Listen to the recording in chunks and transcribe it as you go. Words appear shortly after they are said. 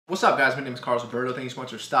What's up, guys? My name is Carlos Alberto. Thank you so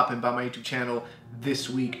much for stopping by my YouTube channel this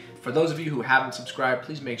week. For those of you who haven't subscribed,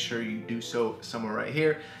 please make sure you do so somewhere right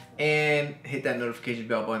here and hit that notification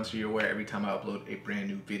bell button so you're aware every time I upload a brand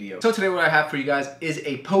new video. So today what I have for you guys is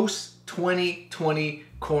a post 2020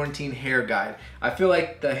 quarantine hair guide. I feel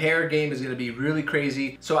like the hair game is going to be really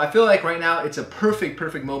crazy. So I feel like right now it's a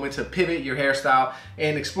perfect moment to pivot your hairstyle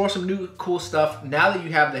and explore some new cool stuff now that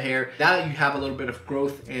you have the hair, now that you have a little bit of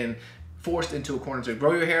growth and forced into a corner to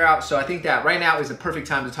grow your hair out. So I think that right now is the perfect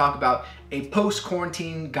time to talk about a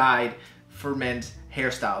post-quarantine guide for men's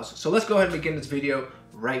hairstyles. So let's go ahead and begin this video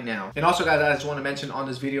right now. And also, guys, I just want to mention on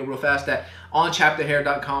this video real fast that on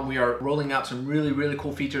chapterhair.com we are rolling out some really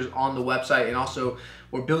cool features on the website, and also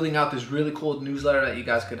we're building out this really cool newsletter that you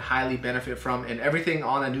guys could highly benefit from, and everything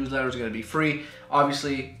on the newsletter is going to be free.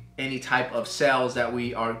 Obviously, any type of sales that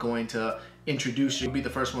we are going to introduce, you'll be the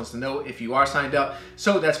first ones to know if you are signed up.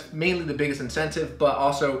 So that's mainly the biggest incentive, but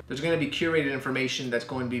also there's going to be curated information that's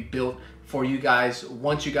going to be built for you guys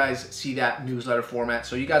once you guys see that newsletter format.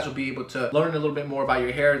 So you guys will be able to learn a little bit more about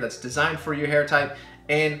your hair that's designed for your hair type,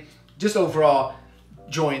 and just overall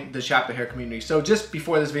join the Chapter Hair community. So just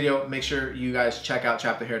before this video, make sure you guys check out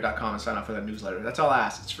chapterhair.com and sign up for that newsletter. That's all I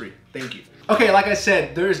ask. It's free. Thank you. Okay, like I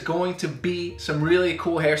said, there's going to be some really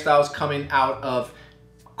cool hairstyles coming out of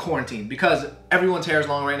quarantine because everyone's hair is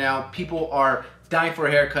long right now. People are dying for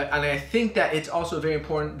a haircut, and I think that it's also very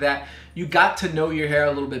important that you got to know your hair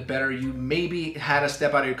a little bit better. You maybe had to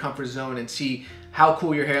step out of your comfort zone and see how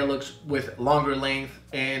cool your hair looks with longer length,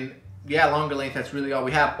 and yeah, longer length, that's really all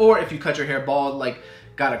we have. Or if you cut your hair bald, like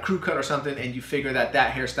got a crew cut or something, and you figure that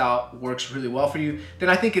that hairstyle works really well for you, then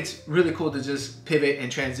I think it's really cool to just pivot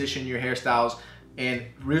and transition your hairstyles and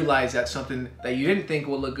realize that something that you didn't think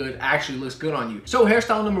would look good actually looks good on you. So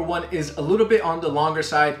hairstyle number one is a little bit on the longer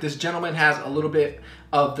side. This gentleman has a little bit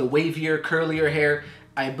of the wavier, curlier hair.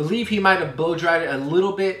 I believe he might have blow dried it a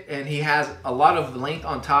little bit, and he has a lot of length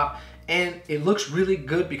on top, and it looks really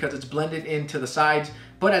good because it's blended into the sides.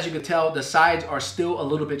 But as you can tell, the sides are still a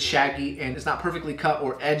little bit shaggy and it's not perfectly cut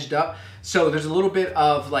or edged up. So there's a little bit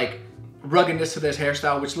of like ruggedness to this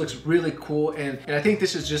hairstyle, which looks really cool, and I think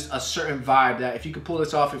this is just a certain vibe that if you could pull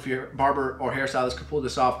this off, if your barber or hairstylist could pull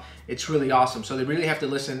this off, it's really awesome. So they really have to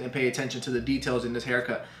listen and pay attention to the details in this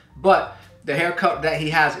haircut. But the haircut that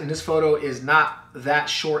he has in this photo is not that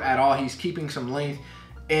short at all. He's keeping some length,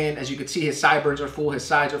 and as you can see, his sideburns are full, his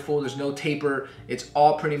sides are full, there's no taper, it's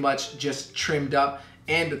all pretty much just trimmed up,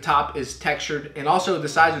 and the top is textured, and also the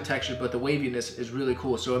sides are textured, but the waviness is really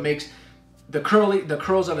cool. So it makes the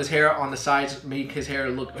curls of his hair on the sides make his hair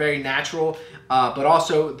look very natural, but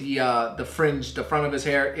also the fringe, the front of his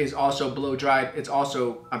hair is also blow dried. It's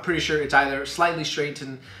also, I'm pretty sure it's either slightly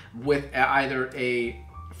straightened with either a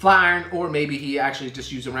flat iron, or maybe he actually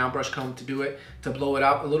just used a round brush comb to do it, to blow it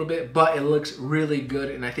out a little bit, but it looks really good.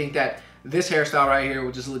 And I think that this hairstyle right here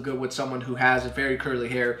would just look good with someone who has a very curly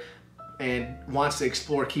hair and wants to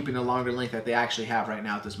explore keeping the longer length that they actually have right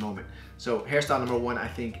now at this moment. So hairstyle number one, I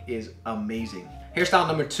think, is amazing. Hairstyle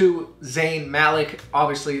number two, Zayn Malik,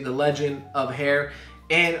 obviously the legend of hair.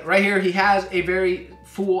 And right here, he has a very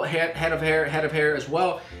full head of hair as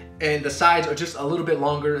well. And the sides are just a little bit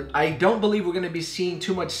longer. I don't believe we're gonna be seeing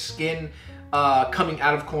too much skin coming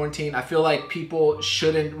out of quarantine. I feel like people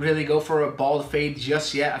shouldn't really go for a bald fade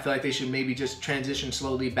just yet. I feel like they should maybe just transition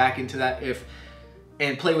slowly back into that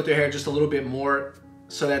and play with their hair just a little bit more,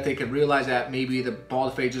 so that they can realize that maybe the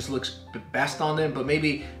bald fade just looks best on them, but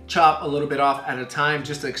maybe chop a little bit off at a time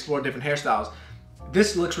just to explore different hairstyles.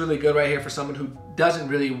 This looks really good right here for someone who doesn't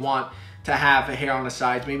really want to have a hair on the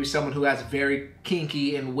sides. Maybe someone who has very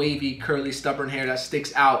kinky and wavy, curly, stubborn hair that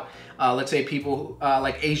sticks out. Let's say people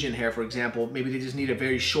like Asian hair, for example. Maybe they just need it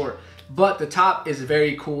very short. But the top is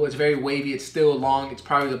very cool. It's very wavy. It's still long. It's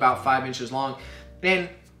probably about 5 inches long. And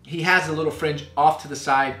he has a little fringe off to the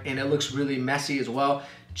side, and it looks really messy as well.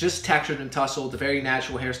 Just textured and tussled, a very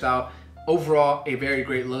natural hairstyle. Overall, a very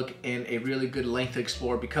great look and a really good length to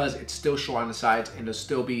explore because it's still short on the sides, and it'll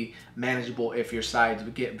still be manageable if your sides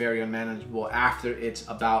get very unmanageable after it's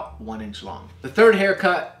about 1 inch long. The third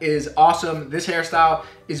haircut is awesome. This hairstyle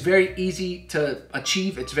is very easy to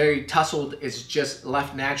achieve. It's very tousled. It's just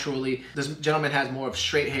left naturally. This gentleman has more of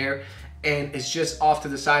straight hair, and it's just off to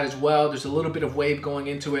the side as well. There's a little bit of wave going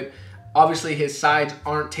into it. Obviously, his sides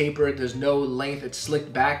aren't tapered. There's no length. It's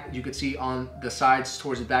slicked back. You can see on the sides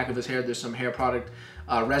towards the back of his hair, there's some hair product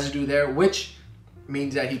residue there, which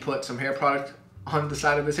means that he put some hair product on the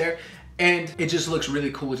side of his hair. And it just looks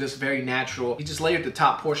really cool, just very natural. He just layered the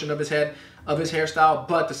top portion of his head, of his hairstyle,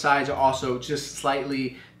 but the sides are also just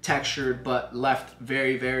slightly textured, but left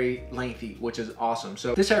very lengthy, which is awesome.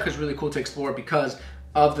 So this haircut is really cool to explore because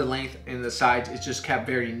of the length and the sides. It's just kept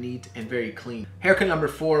very neat and very clean. Haircut number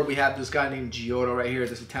 4, we have this guy named Giotto right here,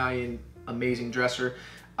 this Italian amazing dresser.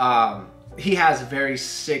 He has very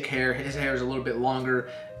sick hair. His hair is a little bit longer.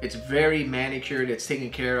 It's very manicured. It's taken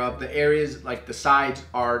care of. The areas like the sides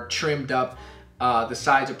are trimmed up. The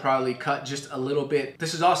sides are probably cut just a little bit.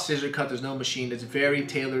 This is all scissor cut. There's no machine. It's very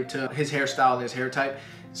tailored to his hairstyle and his hair type.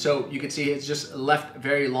 So you can see it's just left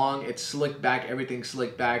very long. It's slicked back. Everything's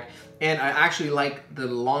slicked back. And I actually like the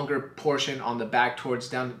longer portion on the back towards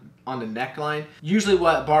down on the neckline. Usually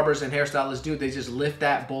what barbers and hairstylists do, they just lift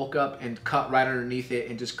that bulk up and cut right underneath it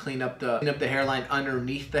and just clean up the hairline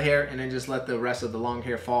underneath the hair, and then just let the rest of the long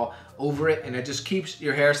hair fall over it, and it just keeps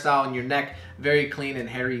your hairstyle and your neck very clean and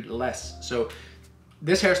hairy less. So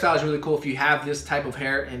this hairstyle is really cool if you have this type of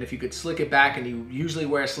hair, and if you could slick it back, and you usually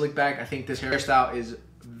wear a slick back, I think this hairstyle is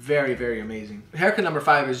very, very amazing. Haircut number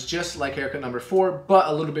 5 is just like haircut number 4, but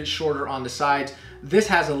a little bit shorter on the sides. This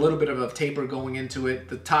has a little bit of a taper going into it.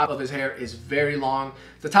 The top of his hair is very long.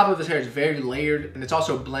 The top of his hair is very layered, and it's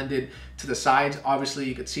also blended to the sides. Obviously,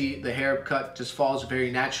 you can see the haircut just falls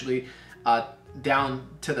very naturally down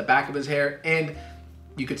to the back of his hair, and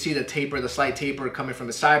you could see the taper, the slight taper coming from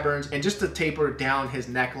the sideburns, and just the taper down his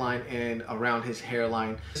neckline and around his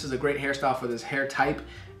hairline. This is a great hairstyle for this hair type.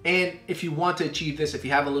 And if you want to achieve this, if you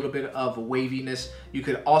have a little bit of waviness, you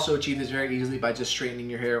could also achieve this very easily by just straightening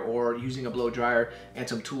your hair or using a blow dryer and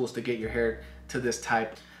some tools to get your hair to this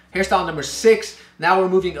type. Hairstyle number 6, now we're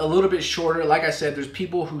moving a little bit shorter. Like I said, there's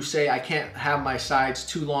people who say I can't have my sides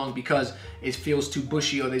too long because it feels too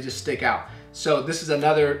bushy or they just stick out. So this is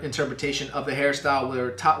another interpretation of the hairstyle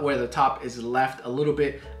where the top is left a little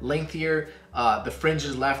bit lengthier, the fringe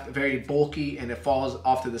is left very bulky, and it falls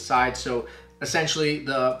off to the side. So essentially,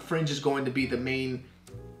 the fringe is going to be the main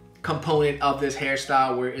component of this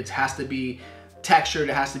hairstyle, where it has to be textured,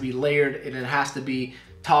 it has to be layered, and it has to be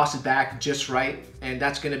tossed back just right. And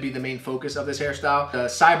that's going to be the main focus of this hairstyle. The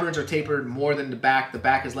sideburns are tapered more than the back. The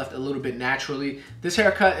back is left a little bit naturally. This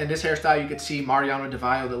haircut and this hairstyle, you can see Mariano Di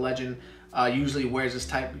Vaio, the legend, usually wears this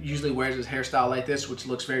hairstyle like this, which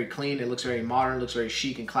looks very clean. It looks very modern, looks very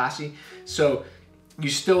chic and classy. So you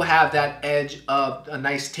still have that edge of a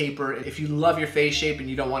nice taper. If you love your face shape and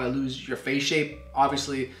you don't want to lose your face shape,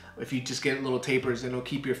 obviously if you just get little tapers, then it'll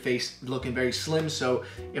keep your face looking very slim. So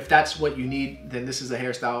if that's what you need, then this is a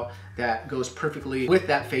hairstyle that goes perfectly with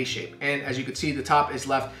that face shape. And as you can see, the top is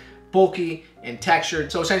left bulky and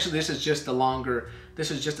textured. So essentially this is just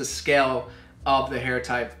a scale of the hair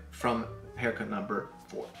type from haircut number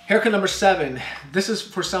 4. Haircut number 7, this is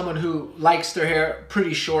for someone who likes their hair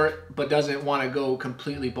pretty short but doesn't want to go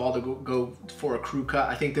completely bald or go for a crew cut.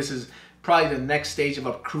 I think this is probably the next stage of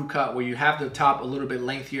a crew cut, where you have the top a little bit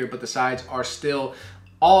lengthier but the sides are still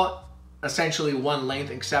all essentially one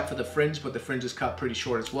length except for the fringe, but the fringe is cut pretty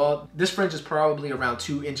short as well. This fringe is probably around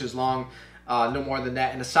 2 inches long, no more than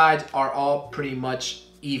that, and the sides are all pretty much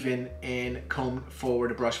even and combed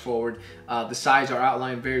forward, brushed forward. The sides are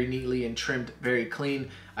outlined very neatly and trimmed very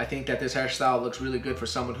clean. I think that this hairstyle looks really good for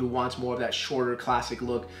someone who wants more of that shorter classic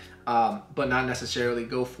look, but not necessarily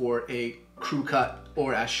go for a crew cut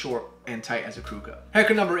or as short and tight as a crew cut.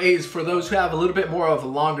 Haircut number 8 is for those who have a little bit more of a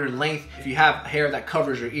longer length. If you have hair that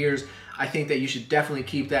covers your ears, I think that you should definitely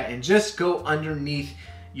keep that and just go underneath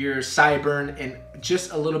your sideburn and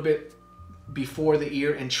just a little bit before the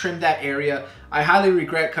ear and trim that area. I highly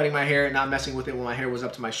regret cutting my hair and not messing with it when my hair was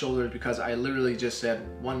up to my shoulders, because I literally just said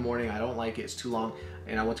one morning I don't like it, it's too long,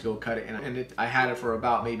 and I went to go cut it, and I had it for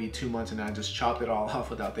about maybe 2 months, and I just chopped it all off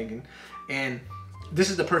without thinking. And this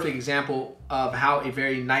is the perfect example of how a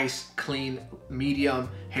very nice, clean, medium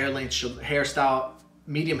hair length hairstyle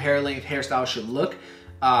should look.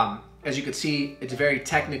 As you can see, it's very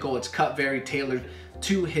technical, it's cut very tailored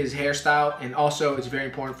to his hairstyle, and also it's very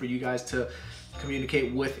important for you guys to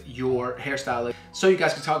communicate with your hairstylist so you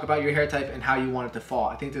guys can talk about your hair type and how you want it to fall.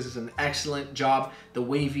 I think this is an excellent job. The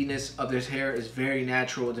waviness of this hair is very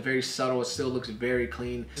natural, it's very subtle, it still looks very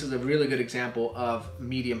clean. This is a really good example of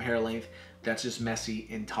medium hair length that's just messy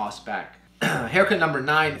and tossed back. Haircut number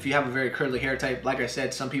 9, if you have a very curly hair type, like I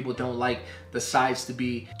said, some people don't like the sides to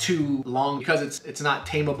be too long because it's not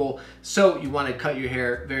tameable, so you want to cut your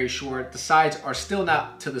hair very short. The sides are still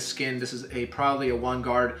not to the skin. This is probably a 1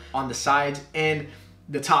 guard on the sides, and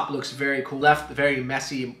the top looks very cool. Left very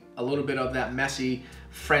messy, a little bit of that messy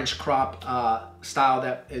French crop style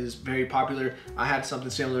that is very popular. I had something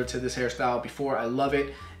similar to this hairstyle before. I love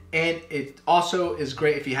it, and it also is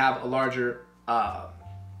great if you have a larger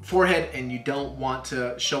forehead and you don't want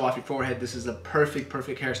to show off your forehead. This is a perfect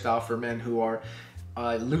hairstyle for men who are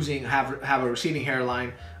have a receding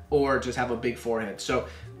hairline or just have a big forehead. So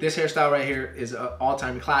this hairstyle right here is an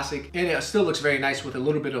all-time classic, and it still looks very nice with a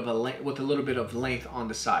little bit of length on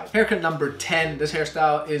the side. Haircut number 10. This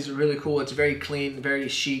hairstyle is really cool. It's very clean, very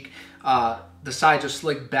chic. The sides are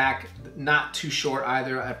slicked back, not too short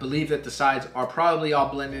either. I believe that the sides are probably all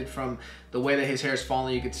blended from the way that his hair is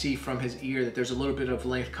falling. You can see from his ear that there's a little bit of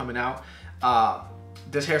length coming out.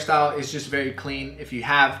 This hairstyle is just very clean. If you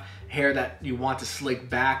have hair that you want to slick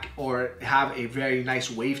back or have a very nice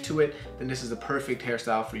wave to it, then this is the perfect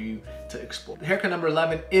hairstyle for you to explore. Haircut number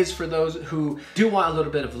 11 is for those who do want a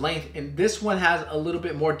little bit of length, and this one has a little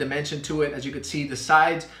bit more dimension to it. As you can see, the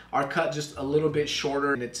sides are cut just a little bit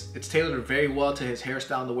shorter, and it's tailored very well to his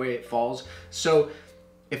hairstyle and the way it falls. So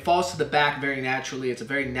it falls to the back very naturally. It's a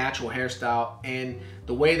very natural hairstyle, and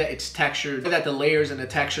the way that it's textured, the way that the layers and the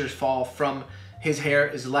textures fall from his hair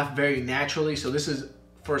is left very naturally. So this is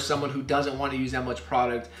for someone who doesn't want to use that much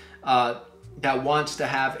product, that wants to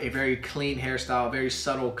have a very clean hairstyle, a very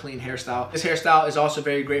subtle, clean hairstyle. This hairstyle is also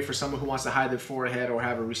very great for someone who wants to hide their forehead or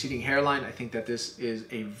have a receding hairline. I think that this is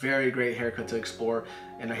a very great haircut to explore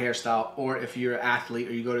in a hairstyle. Or if you're an athlete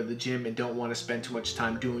or you go to the gym and don't want to spend too much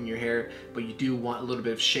time doing your hair, but you do want a little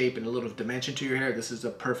bit of shape and a little dimension to your hair, this is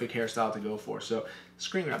a perfect hairstyle to go for. So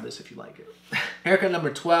screen grab this if you like it. Haircut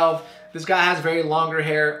number 12. This guy has very longer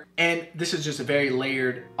hair, and this is just a very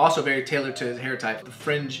layered, also very tailored to his hair type. The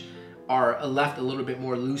fringe are left a little bit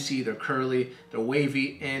more loosey, they're curly, they're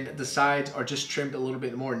wavy, and the sides are just trimmed a little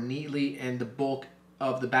bit more neatly, and the bulk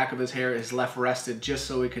of the back of his hair is left rested just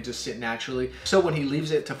so it could just sit naturally. So when he leaves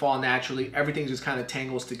it to fall naturally, everything just kind of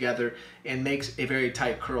tangles together and makes a very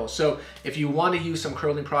tight curl. So if you want to use some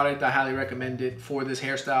curling product, I highly recommend it for this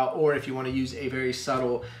hairstyle. Or if you want to use a very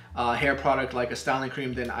subtle hair product like a styling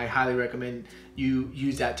cream, then I highly recommend you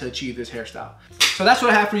use that to achieve this hairstyle. So that's what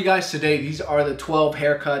I have for you guys today. These are the 12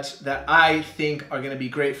 haircuts that I think are going to be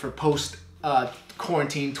great for post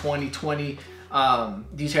quarantine 2020.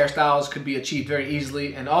 These hairstyles could be achieved very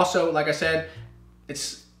easily, and also, like I said,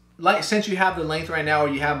 it's like, since you have the length right now, or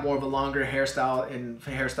you have more of a longer hairstyle and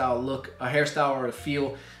hairstyle look, a hairstyle or a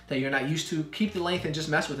feel that you're not used to, keep the length and just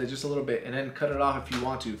mess with it just a little bit, and then cut it off if you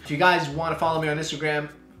want to. If you guys want to follow me on Instagram,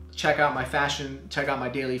 check out my fashion, check out my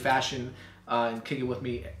daily fashion, and kick it with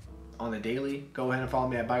me on the daily. Go ahead and follow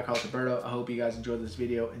me at @ByCarlosAlberto. I hope you guys enjoyed this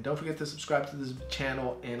video, and don't forget to subscribe to this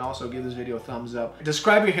channel and also give this video a thumbs up.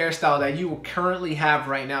 Describe your hairstyle that you currently have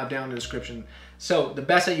right now down in the description. So the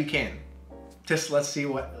best that you can. Just let's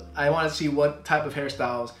see I want to see what type of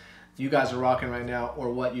hairstyles you guys are rocking right now,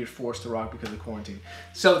 or what you're forced to rock because of quarantine.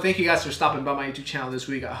 So thank you guys for stopping by my YouTube channel this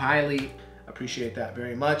week. I highly appreciate that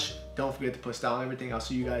very much. Don't forget to put style on everything. I'll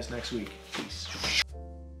see you guys next week. Peace.